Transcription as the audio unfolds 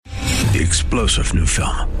The explosive new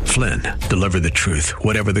film, Flynn, deliver the truth,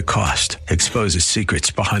 whatever the cost. Exposes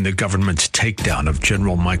secrets behind the government's takedown of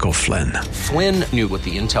General Michael Flynn. Flynn knew what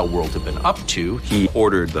the intel world had been up to. He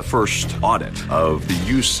ordered the first audit of the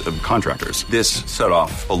use of contractors. This set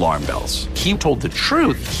off alarm bells. He told the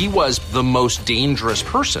truth. He was the most dangerous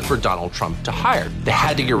person for Donald Trump to hire. They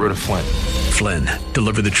had to get rid of Flynn. Flynn,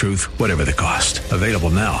 deliver the truth, whatever the cost. Available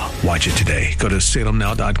now. Watch it today. Go to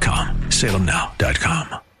salemnow.com.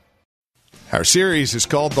 salemnow.com. Our series is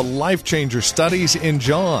called The Life Changer Studies in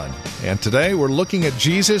John. And today we're looking at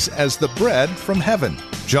Jesus as the bread from heaven.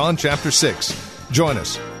 John chapter 6. Join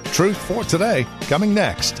us. Truth for Today, coming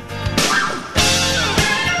next.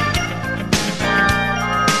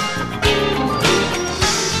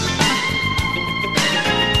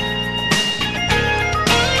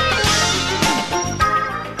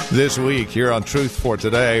 This week here on Truth for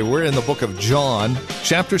Today, we're in the book of John,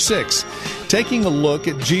 chapter 6, taking a look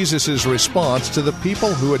at Jesus' response to the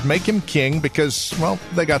people who would make him king because, well,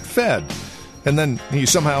 they got fed. And then he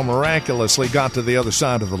somehow miraculously got to the other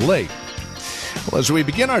side of the lake. Well, as we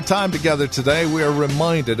begin our time together today, we are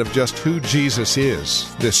reminded of just who Jesus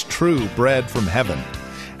is, this true bread from heaven,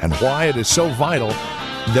 and why it is so vital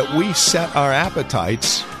that we set our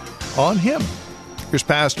appetites on him. Here's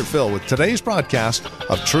Pastor Phil with today's broadcast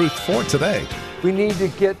of Truth for Today. We need to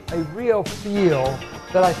get a real feel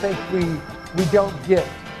that I think we don't get.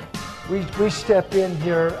 We step in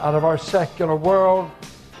here out of our secular world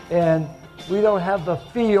and we don't have the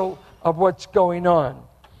feel of what's going on.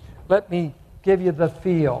 Let me give you the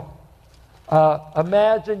feel.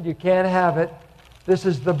 Imagine you can't have it. This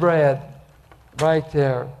is the bread right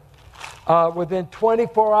there. Within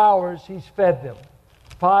 24 hours, he's fed them.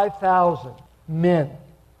 5,000 men.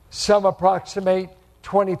 Some approximate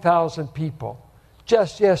 20,000 people.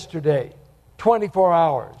 Just yesterday, 24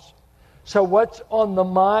 hours. So what's on the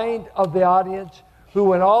mind of the audience who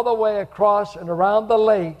went all the way across and around the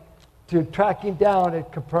lake to track him down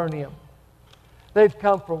at Capernaum? They've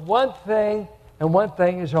come for one thing, and one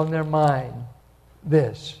thing is on their mind.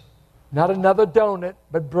 This. Not another donut,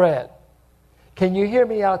 but bread. Can you hear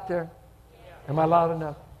me out there? Am I loud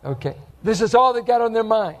enough? Okay. This is all they got on their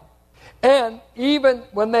mind. And even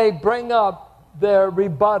when they bring up their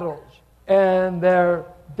rebuttals and their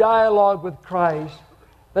dialogue with Christ,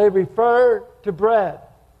 they refer to bread.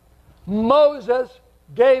 Moses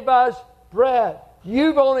gave us bread.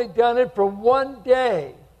 You've only done it for one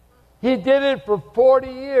day. He did it for 40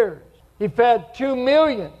 years. He fed 2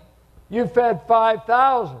 million. You fed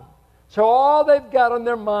 5,000. So all they've got on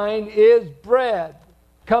their mind is bread,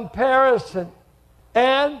 comparison,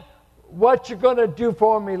 and what you're going to do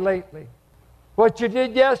for me lately. What you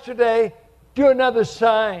did yesterday, do another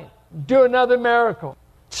sign. Do another miracle.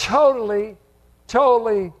 Totally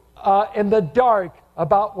in the dark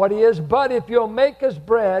about what he is. But if you'll make us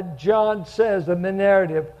bread, John says in the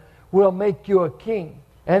narrative, we'll make you a king.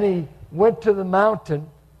 And he went to the mountain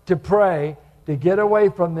to pray, to get away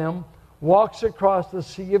from them, walks across the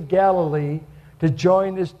Sea of Galilee to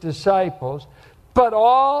join his disciples. But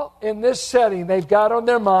all in this setting they've got on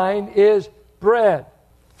their mind is bread.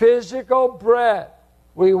 Physical bread.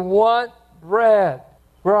 We want bread.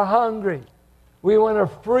 We're hungry. We want a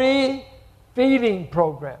free feeding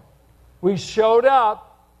program. We showed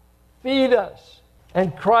up, feed us.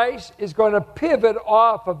 And Christ is going to pivot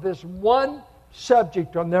off of this one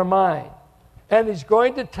subject on their mind. And he's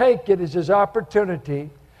going to take it as his opportunity.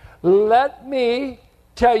 Let me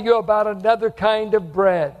tell you about another kind of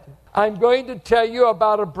bread. I'm going to tell you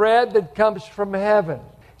about a bread that comes from heaven.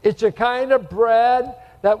 It's a kind of bread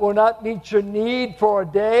that will not meet your need for a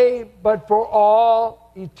day, but for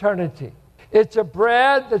all eternity. It's a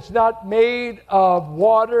bread that's not made of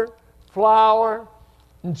water, flour,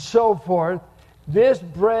 and so forth. This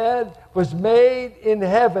bread was made in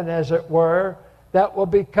heaven, as it were, that will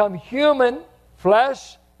become human,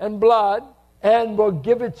 flesh and blood, and will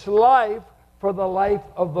give its life for the life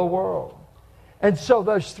of the world. And so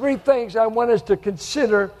there's three things I want us to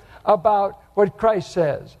consider about what Christ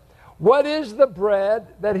says. What is the bread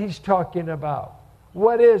that he's talking about?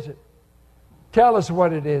 What is it? Tell us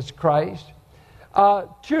what it is, Christ.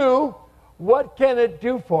 2, what can it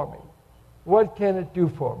do for me? What can it do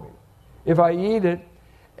for me if I eat it?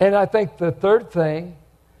 And I think the third thing,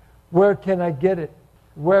 where can I get it?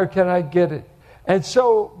 Where can I get it? And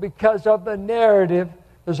so because of the narrative,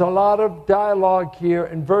 there's a lot of dialogue here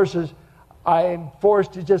and verses. I am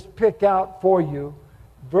forced to just pick out for you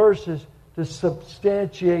verses to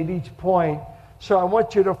substantiate each point. So I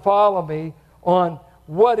want you to follow me on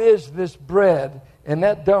what is this bread. And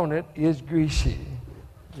that donut is greasy.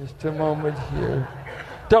 Just a moment here.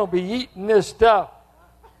 Don't be eating this stuff.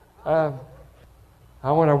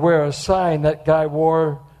 I want to wear a sign that guy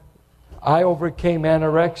wore. I overcame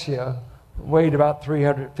anorexia, weighed about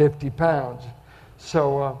 350 pounds.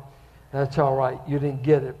 So that's all right. You didn't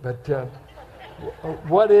get it. But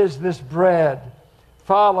what is this bread?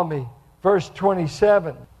 Follow me. Verse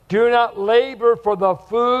 27. Do not labor for the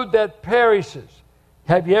food that perishes.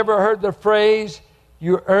 Have you ever heard the phrase,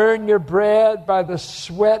 you earn your bread by the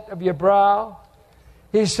sweat of your brow?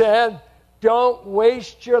 He said, don't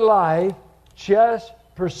waste your life just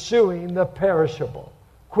pursuing the perishable.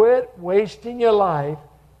 Quit wasting your life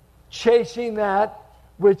chasing that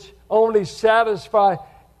which only satisfies.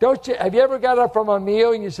 Have you ever got up from a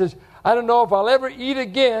meal and you says, I don't know if I'll ever eat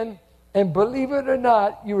again, and believe it or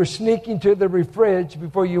not, you were sneaking to the fridge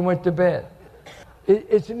before you went to bed.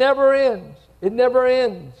 It never ends. It never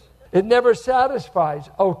ends. It never satisfies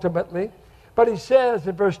ultimately. But he says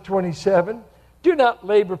in verse 27, do not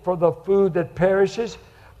labor for the food that perishes,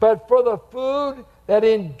 but for the food that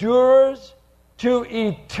endures to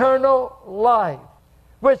eternal life,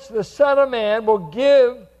 which the Son of Man will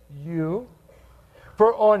give you.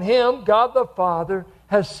 For on him God the Father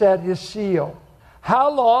has set his seal.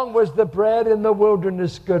 How long was the bread in the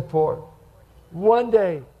wilderness good for? 1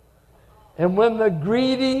 day. And when the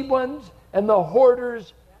greedy ones and the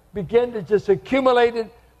hoarders began to just accumulate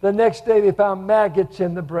it, the next day they found maggots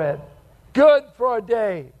in the bread. Good for a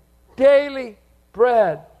day. Daily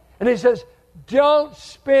bread. And he says, don't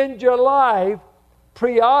spend your life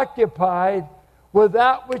preoccupied with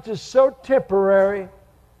that which is so temporary,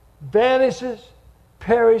 vanishes,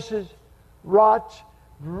 perishes, rots.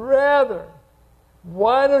 Rather,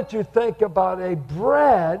 why don't you think about a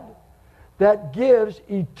bread that gives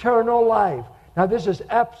eternal life? Now, this is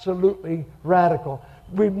absolutely radical.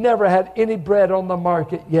 We've never had any bread on the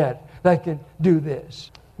market yet that can do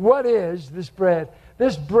this. What is this bread?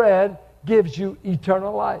 This bread gives you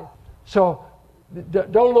eternal life. So,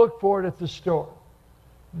 don't look for it at the store.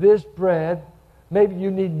 This bread, maybe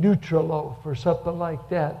you need Nutriloaf or something like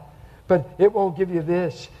that, but it won't give you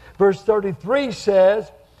this. Verse 33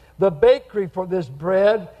 says, the bakery for this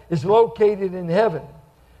bread is located in heaven.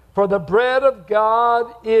 For the bread of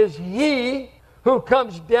God is he who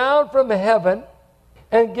comes down from heaven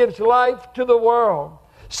and gives life to the world.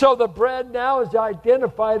 So the bread now is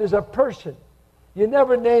identified as a person. You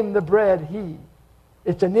never name the bread he.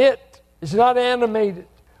 It's an it. It's not animated.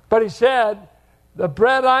 But he said, the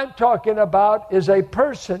bread I'm talking about is a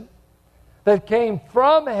person that came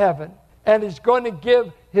from heaven and is going to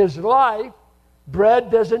give his life.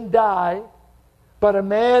 Bread doesn't die, but a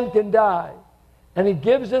man can die. And he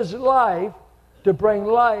gives his life to bring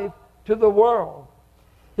life to the world.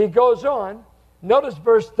 He goes on. Notice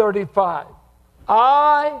verse 35.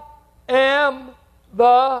 I am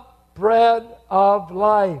the bread of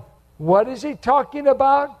life. What is he talking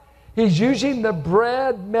about? He's using the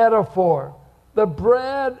bread metaphor, the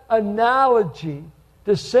bread analogy,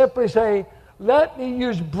 to simply say, let me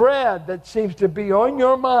use bread that seems to be on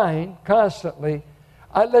your mind constantly.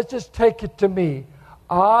 Let's just take it to me.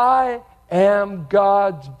 I am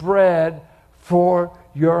God's bread for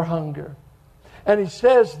your hunger. And he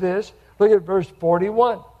says this, look at verse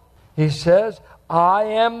 41. He says, I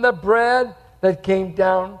am the bread that came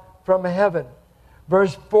down from heaven.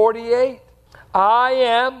 Verse 48, I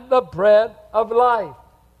am the bread of life.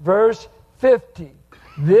 Verse 50,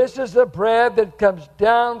 this is the bread that comes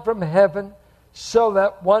down from heaven so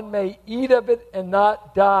that one may eat of it and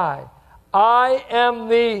not die. I am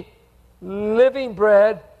the living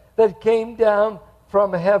bread that came down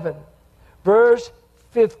from heaven. Verse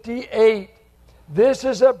 58, this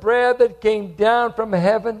is a bread that came down from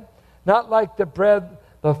heaven, not like the bread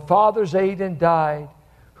the fathers ate and died.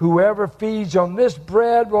 Whoever feeds on this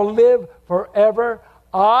bread will live forever.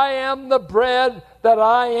 I am the bread that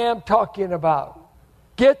I am talking about.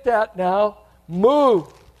 Get that now. Move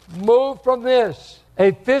from this.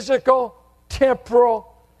 A physical,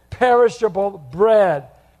 temporal, perishable bread.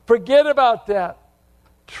 Forget about that.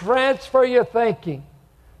 Transfer your thinking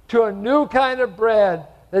to a new kind of bread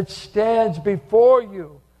that stands before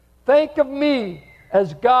you. Think of me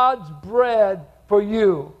as God's bread for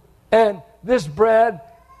you. And this bread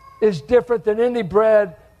is different than any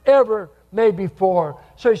bread ever made before.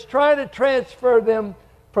 So he's trying to transfer them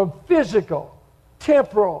from physical,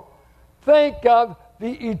 temporal. Think of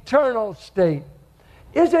the eternal state.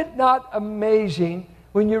 Is it not amazing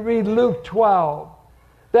when you read Luke 12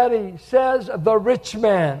 that he says of the rich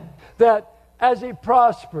man that as he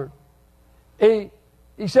prospered, he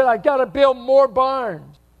said, I've got to build more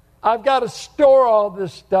barns. I've got to store all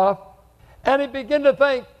this stuff. And he began to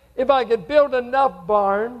think, if I could build enough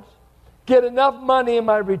barns, get enough money in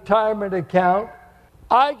my retirement account,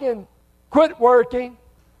 I can quit working,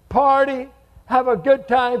 party, have a good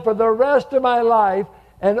time for the rest of my life,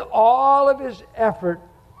 and all of his effort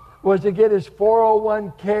was to get his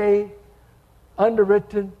 401k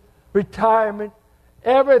underwritten, retirement,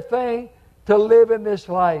 everything to live in this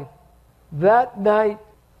life. That night,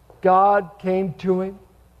 God came to him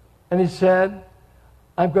and he said,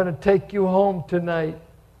 I'm going to take you home tonight.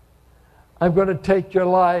 I'm going to take your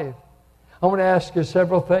life. I want to ask you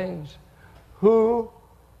several things. Who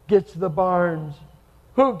gets the barns?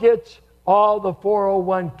 Who gets all the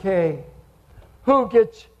 401k? Who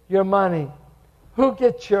gets your money? Who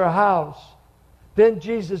gets your house? Then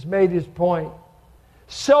Jesus made his point.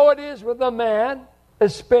 So it is with a man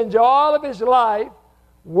that spends all of his life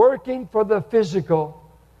working for the physical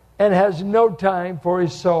and has no time for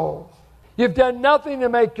his soul. You've done nothing to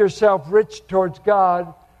make yourself rich towards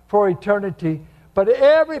God for eternity, but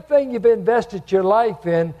everything you've invested your life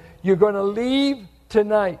in, you're going to leave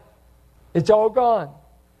tonight. It's all gone.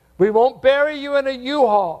 We won't bury you in a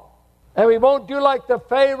U-Haul. And we won't do like the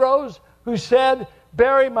pharaohs who said,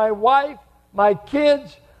 bury my wife, my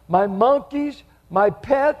kids, my monkeys, my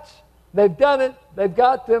pets. They've done it. They've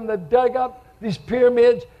got them. They've dug up these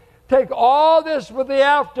pyramids. Take all this with the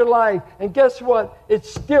afterlife. And guess what?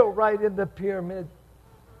 It's still right in the pyramid.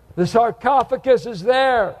 The sarcophagus is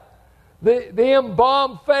there. The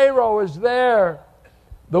embalmed pharaoh is there.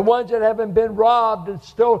 The ones that haven't been robbed and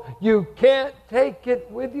stolen. You can't take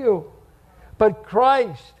it with you. But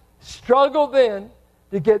Christ struggled then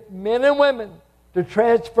to get men and women to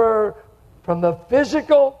transfer from the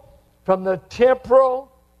physical, from the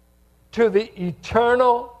temporal, to the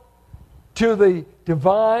eternal, to the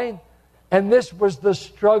divine. And this was the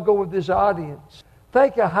struggle with his audience.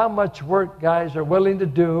 Think of how much work guys are willing to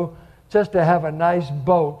do just to have a nice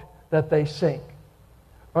boat that they sink.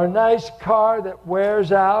 Or a nice car that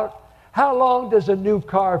wears out. How long does a new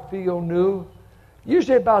car feel new?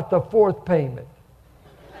 Usually about the fourth payment.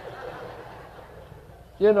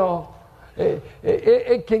 You know,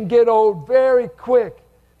 it can get old very quick.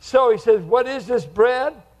 So he says, what is this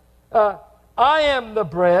bread? I am the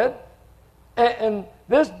bread. And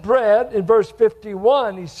this bread, in verse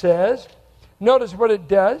 51, he says, notice what it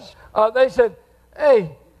does. They said,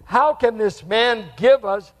 hey, how can this man give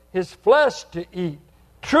us his flesh to eat?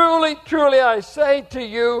 Truly, truly, I say to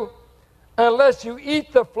you, unless you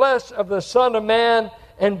eat the flesh of the Son of Man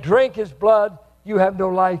and drink his blood, you have no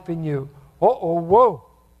life in you. Whoa.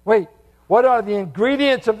 Wait, what are the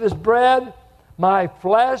ingredients of this bread? My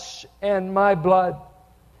flesh and my blood.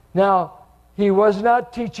 Now, he was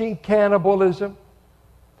not teaching cannibalism.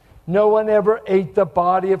 No one ever ate the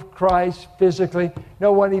body of Christ physically.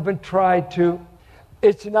 No one even tried to.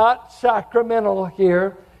 It's not sacramental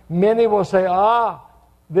here. Many will say,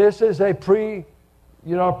 this is a prelude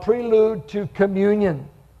to communion.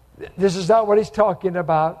 This is not what he's talking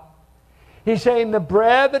about. He's saying the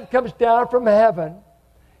bread that comes down from heaven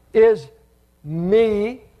is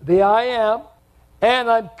me, the I am, and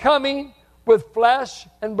I'm coming with flesh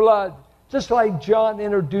and blood. Just like John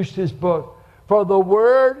introduced his book. For the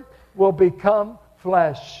Word will become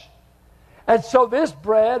flesh. And so this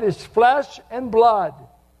bread is flesh and blood.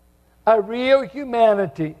 A real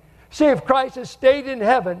humanity. See, if Christ had stayed in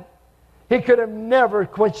heaven, he could have never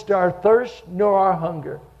quenched our thirst nor our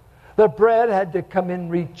hunger. The bread had to come in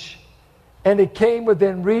reach. And it came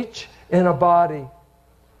within reach in a body.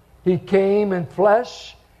 He came in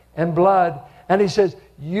flesh and blood. And he says,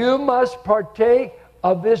 you must partake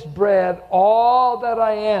of this bread, all that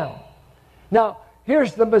I am. Now,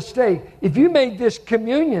 here's the mistake. If you made this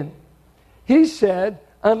communion, he said,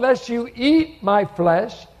 unless you eat my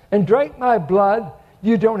flesh and drink my blood,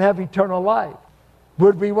 you don't have eternal life.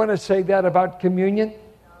 Would we want to say that about communion?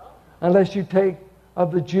 No. Unless you take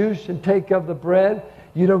of the juice and take of the bread,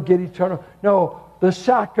 you don't get eternal. No, the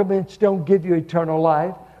sacraments don't give you eternal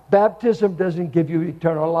life. Baptism doesn't give you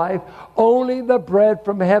eternal life. Only the bread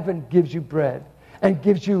from heaven gives you bread and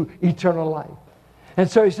gives you eternal life. And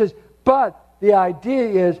so he says, but the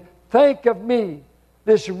idea is, think of me,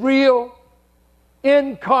 this real,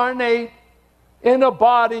 incarnate, in a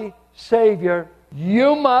body Savior.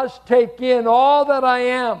 You must take in all that I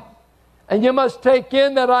am. And you must take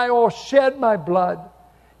in that I will shed my blood.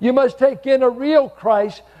 You must take in a real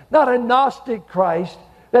Christ, not a Gnostic Christ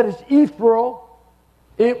that is ethereal,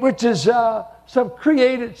 which is some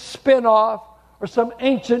created spin-off or some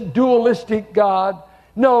ancient dualistic God.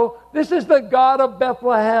 No, this is the God of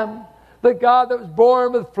Bethlehem, the God that was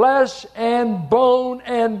born with flesh and bone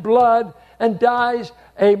and blood and dies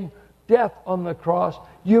a death on the cross.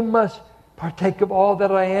 You must partake of all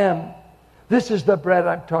that I am. This is the bread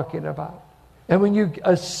I'm talking about. And when you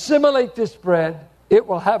assimilate this bread, it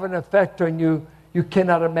will have an effect on you you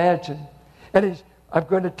cannot imagine. And I'm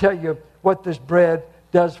going to tell you what this bread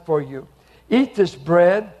does for you. Eat this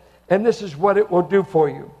bread, and this is what it will do for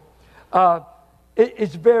you.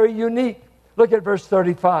 It's very unique. Look at verse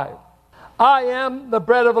 35. I am the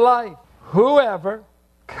bread of life. Whoever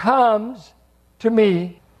comes to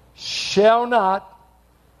me shall not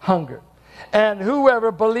hunger. And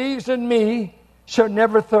whoever believes in me shall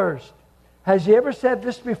never thirst. Has he ever said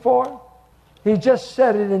this before? He just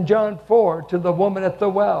said it in John 4 to the woman at the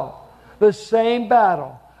well. The same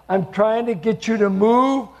battle. I'm trying to get you to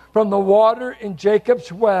move from the water in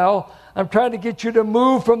Jacob's well. I'm trying to get you to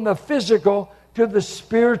move from the physical to the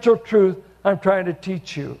spiritual truth I'm trying to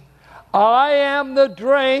teach you. I am the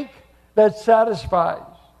drink that satisfies.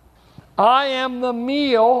 I am the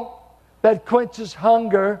meal that quenches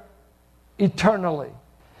hunger eternally.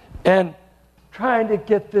 And trying to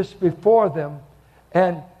get this before them.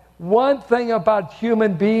 And one thing about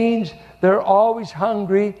human beings, they're always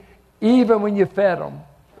hungry, even when you fed them.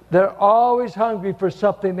 They're always hungry for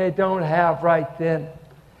something they don't have right then.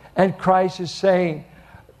 And Christ is saying,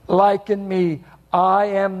 like in me, I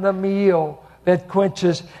am the meal that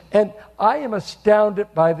quenches. And I am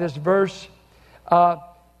astounded by this verse.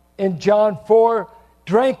 In John 4,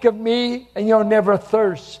 drink of me and you'll never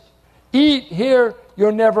thirst. Eat here,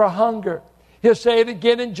 you'll never hunger. He'll say it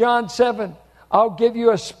again in John 7. I'll give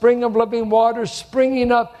you a spring of living water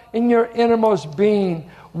springing up in your innermost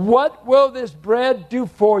being. What will this bread do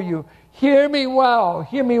for you? Hear me well,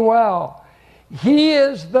 hear me well. He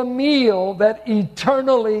is the meal that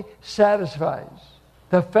eternally satisfies.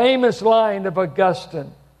 The famous line of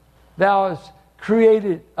Augustine, thou hast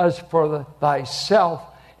created us for thyself,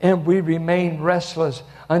 and we remain restless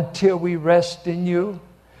until we rest in you.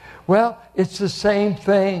 Well, it's the same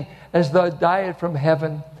thing as the diet from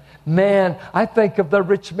heaven. Man, I think of the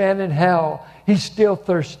rich man in hell. He's still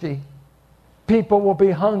thirsty. People will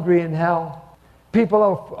be hungry in hell.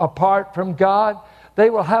 People apart from God, they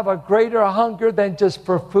will have a greater hunger than just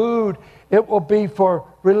for food. It will be for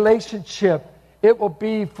relationship. It will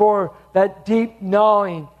be for that deep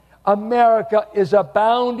knowing. America is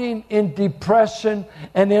abounding in depression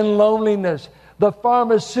and in loneliness. The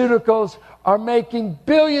pharmaceuticals are making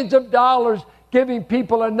billions of dollars giving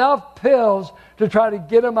people enough pills to try to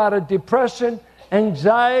get them out of depression,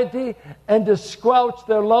 anxiety, and to squelch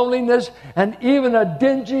their loneliness. And even a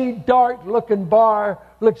dingy, dark-looking bar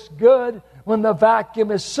looks good when the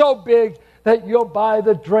vacuum is so big that you'll buy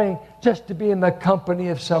the drink just to be in the company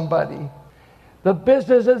of somebody. The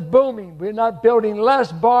business is booming. We're not building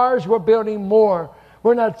less bars, we're building more.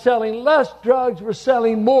 We're not selling less drugs, we're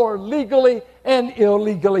selling more legally and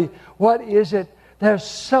illegally. What is it? There's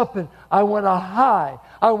something. I want a high.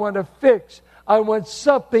 I want a fix. I want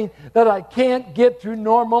something that I can't get through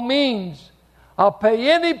normal means. I'll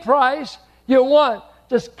pay any price you want.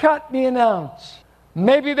 Just cut me an ounce.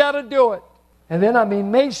 Maybe that'll do it. And then I'm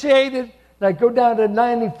emaciated, and I go down to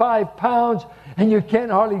 95 pounds, and you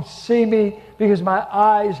can't hardly see me because my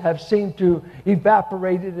eyes have seemed to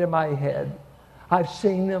evaporated in my head. I've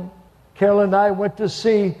seen them. Carol and I went to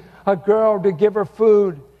see a girl to give her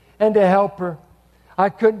food and to help her. I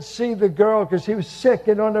couldn't see the girl because she was sick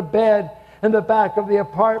and on a bed in the back of the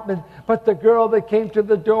apartment. But the girl that came to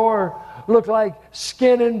the door looked like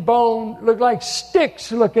skin and bone, looked like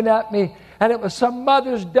sticks looking at me. And it was some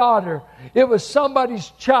mother's daughter. It was somebody's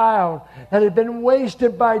child that had been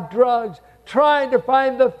wasted by drugs, trying to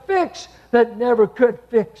find the fix that never could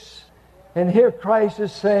fix. And here Christ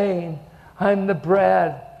is saying, I'm the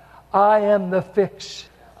bread. I am the fix.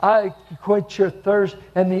 I quench your thirst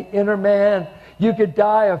and the inner man. You could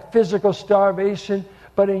die of physical starvation,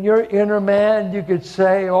 but in your inner man, you could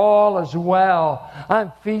say, all is well.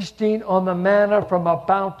 I'm feasting on the manna from a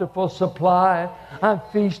bountiful supply. I'm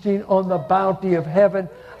feasting on the bounty of heaven.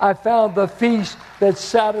 I found the feast that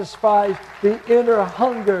satisfies the inner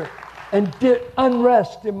hunger and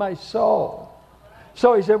unrest in my soul.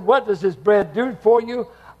 So he said, what does this bread do for you?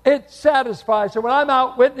 It satisfies. So when I'm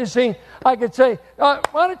out witnessing, I could say, why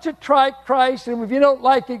don't you try Christ, and if you don't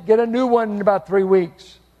like it, get a new one in about 3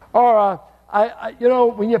 weeks. Or,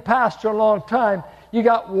 when you pastor a long time, you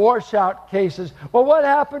got washout cases. Well, what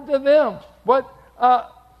happened to them?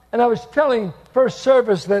 And I was telling first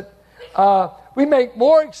service that we make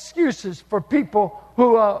more excuses for people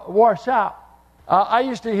who wash out. I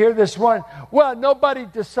used to hear this one, well, nobody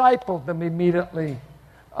discipled them immediately.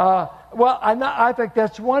 I think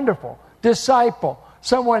that's wonderful. Disciple.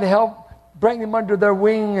 Someone help bring them under their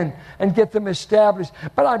wing and get them established.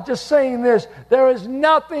 But I'm just saying this. There is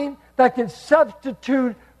nothing that can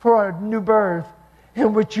substitute for a new birth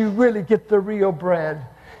in which you really get the real bread.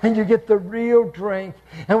 and you get the real drink.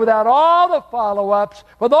 And without all the follow-ups,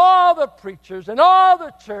 with all the preachers and all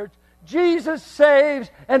the church, Jesus saves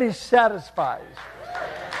and He satisfies.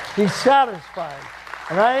 He satisfies.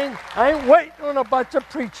 And I ain't waiting on a bunch of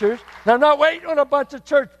preachers, and I'm not waiting on a bunch of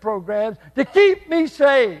church programs to keep me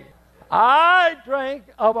saved. I drank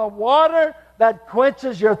of a water that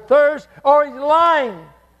quenches your thirst, or He's lying.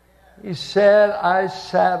 He said, I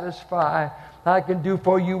satisfy. I can do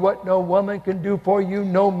for you what no woman can do for you,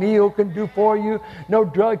 no meal can do for you, no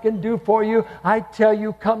drug can do for you. I tell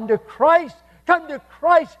you, come to Christ. Come to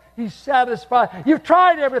Christ. He's satisfied. You've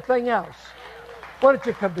tried everything else. Why don't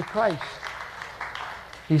you come to Christ?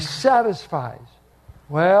 He satisfies.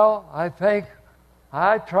 Well, I think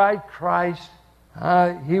I tried Christ.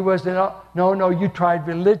 He wasn't. No, you tried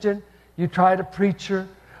religion. You tried a preacher.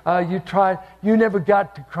 You never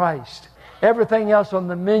got to Christ. Everything else on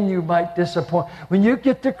the menu might disappoint. When you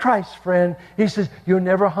get to Christ, friend, He says, you'll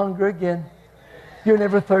never hunger again. You'll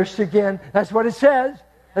never thirst again. That's what it says.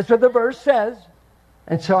 That's what the verse says.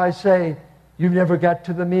 And so I say, you never got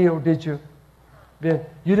to the meal, did you? You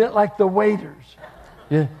didn't like the waiters.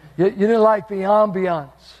 You didn't like the ambiance.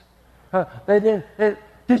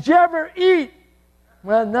 Did you ever eat?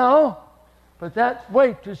 Well, no. But that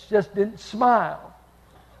waitress just didn't smile.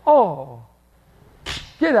 Oh,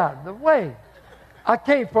 get out of the way. I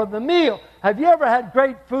came for the meal. Have you ever had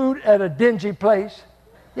great food at a dingy place?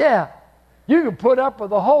 Yeah. You can put up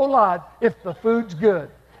with a whole lot if the food's good.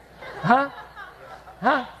 Huh?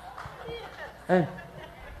 And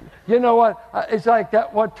you know what? It's like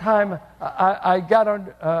that one time I got on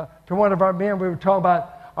to one of our men. We were talking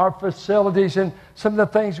about our facilities and some of the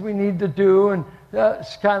things we need to do, and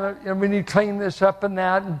it's kind of, we need to clean this up and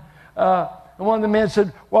that. And one of the men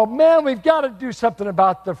said, "Well, man, we've got to do something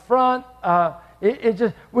about the front.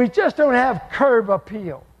 We just don't have curb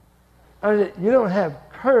appeal." I said, "You don't have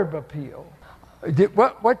curb appeal?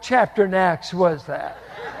 What chapter in Acts was that?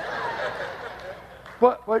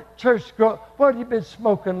 What church girl? What have you been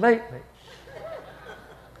smoking lately?"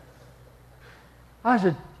 I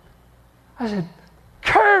said,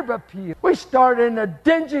 curb appeal. We started in a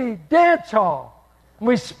dingy dance hall. And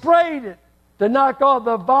we sprayed it to knock all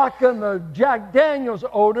the vodka and the Jack Daniels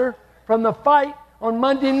odor from the fight on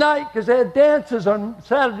Monday night, because they had dances on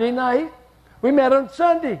Saturday night. We met on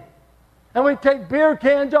Sunday. And we take beer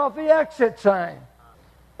cans off the exit sign.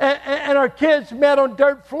 And our kids met on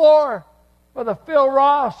dirt floor with a Phil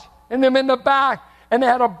Ross and them in the back. And they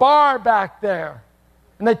had a bar back there.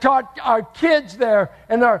 And they taught our kids there.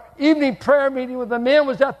 And our evening prayer meeting with the men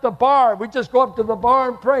was at the bar. We just go up to the bar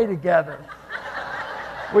and pray together.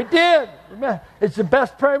 We did. It's the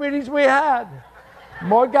best prayer meetings we had.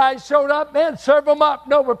 More guys showed up. Man, serve them up.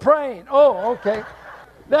 No, we're praying. Oh, okay.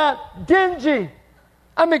 That dingy.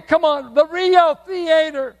 I mean, come on. The Rio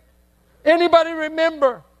Theater. Anybody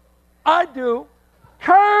remember? I do.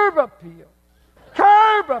 Curb appeal.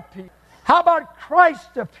 Curb appeal. How about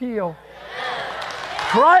Christ appeal?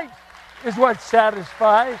 Christ is what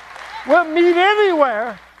satisfies. We'll meet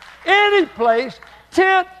anywhere, any place,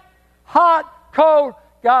 tent, hot, cold.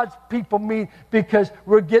 God's people meet because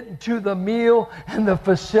we're getting to the meal and the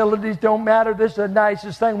facilities don't matter. This is the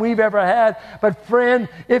nicest thing we've ever had. But friend,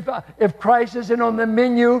 if Christ isn't on the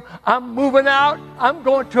menu, I'm moving out. I'm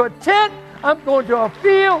going to a tent. I'm going to a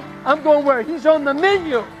field. I'm going where He's on the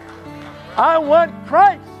menu. I want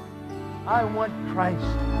Christ. I want Christ.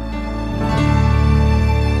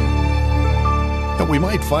 That we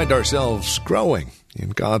might find ourselves growing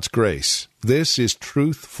in God's grace. This is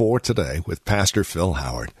Truth for Today with Pastor Phil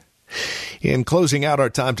Howard. In closing out our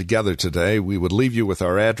time together today, we would leave you with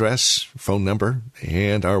our address, phone number,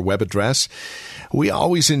 and our web address. We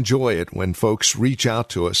always enjoy it when folks reach out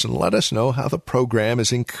to us and let us know how the program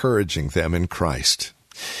is encouraging them in Christ.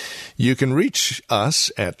 You can reach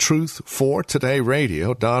us at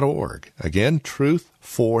truthfortodayradio.org. Again,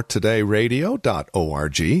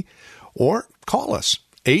 truthfortodayradio.org, or call us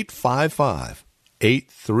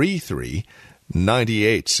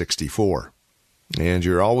 855-833-9864. And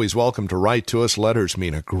you're always welcome to write to us. Letters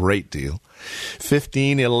mean a great deal.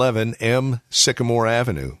 1511 M. Sycamore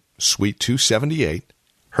Avenue, Suite 278,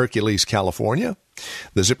 Hercules, California.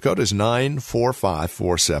 The zip code is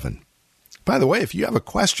 94547. By the way, if you have a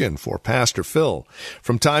question for Pastor Phil,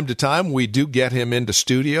 from time to time we do get him into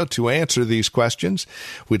studio to answer these questions.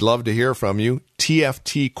 We'd love to hear from you.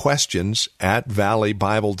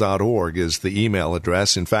 tftquestions@valleybible.org is the email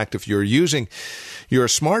address. In fact, if you're using your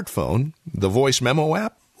smartphone, the voice memo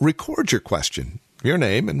app, record your question, your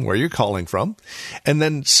name and where you're calling from, and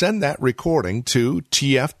then send that recording to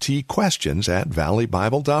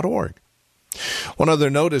tftquestions@valleybible.org. One other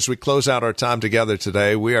note as we close out our time together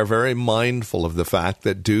today, we are very mindful of the fact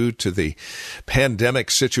that due to the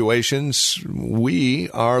pandemic situations, we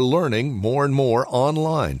are learning more and more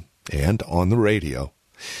online and on the radio.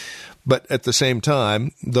 But at the same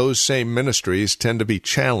time, those same ministries tend to be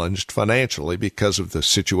challenged financially because of the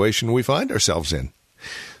situation we find ourselves in.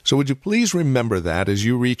 So would you please remember that as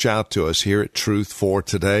you reach out to us here at Truth for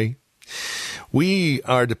Today? We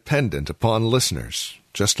are dependent upon listeners,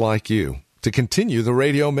 just like you, to continue the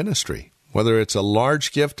radio ministry, whether it's a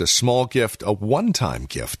large gift, a small gift, a one-time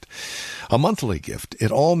gift, a monthly gift.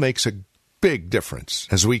 It all makes a big difference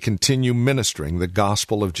as we continue ministering the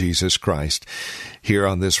gospel of Jesus Christ here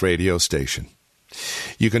on this radio station.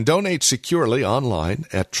 You can donate securely online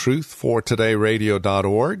at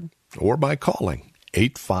truthfortodayradio.org or by calling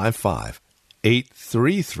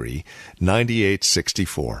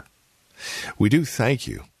 855-833-9864. We do thank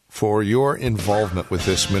you for your involvement with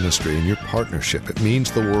this ministry and your partnership. It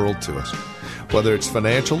means the world to us, whether it's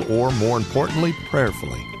financial or, more importantly,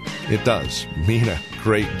 prayerfully. It does mean a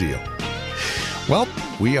great deal. Well,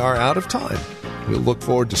 we are out of time. We'll look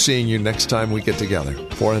forward to seeing you next time we get together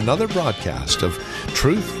for another broadcast of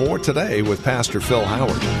Truth for Today with Pastor Phil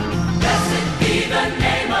Howard.